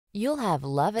You'll have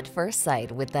love at first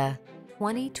sight with the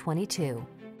 2022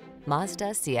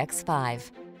 Mazda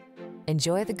CX-5.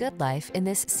 Enjoy the good life in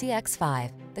this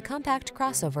CX-5, the compact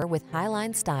crossover with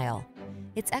highline style.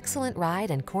 Its excellent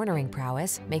ride and cornering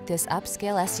prowess make this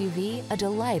upscale SUV a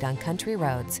delight on country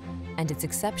roads, and its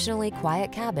exceptionally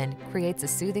quiet cabin creates a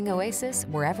soothing oasis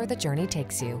wherever the journey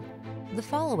takes you. The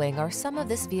following are some of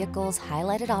this vehicle's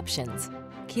highlighted options: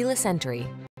 keyless entry,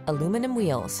 aluminum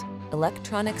wheels,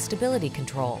 electronic stability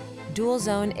control, dual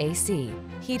zone AC,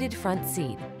 heated front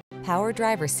seat, power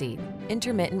driver seat,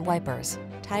 intermittent wipers,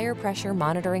 tire pressure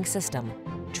monitoring system,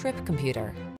 trip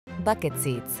computer, bucket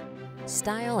seats.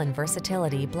 Style and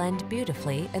versatility blend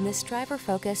beautifully in this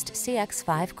driver-focused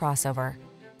CX-5 crossover.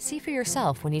 See for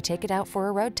yourself when you take it out for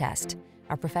a road test.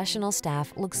 Our professional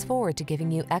staff looks forward to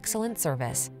giving you excellent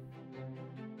service.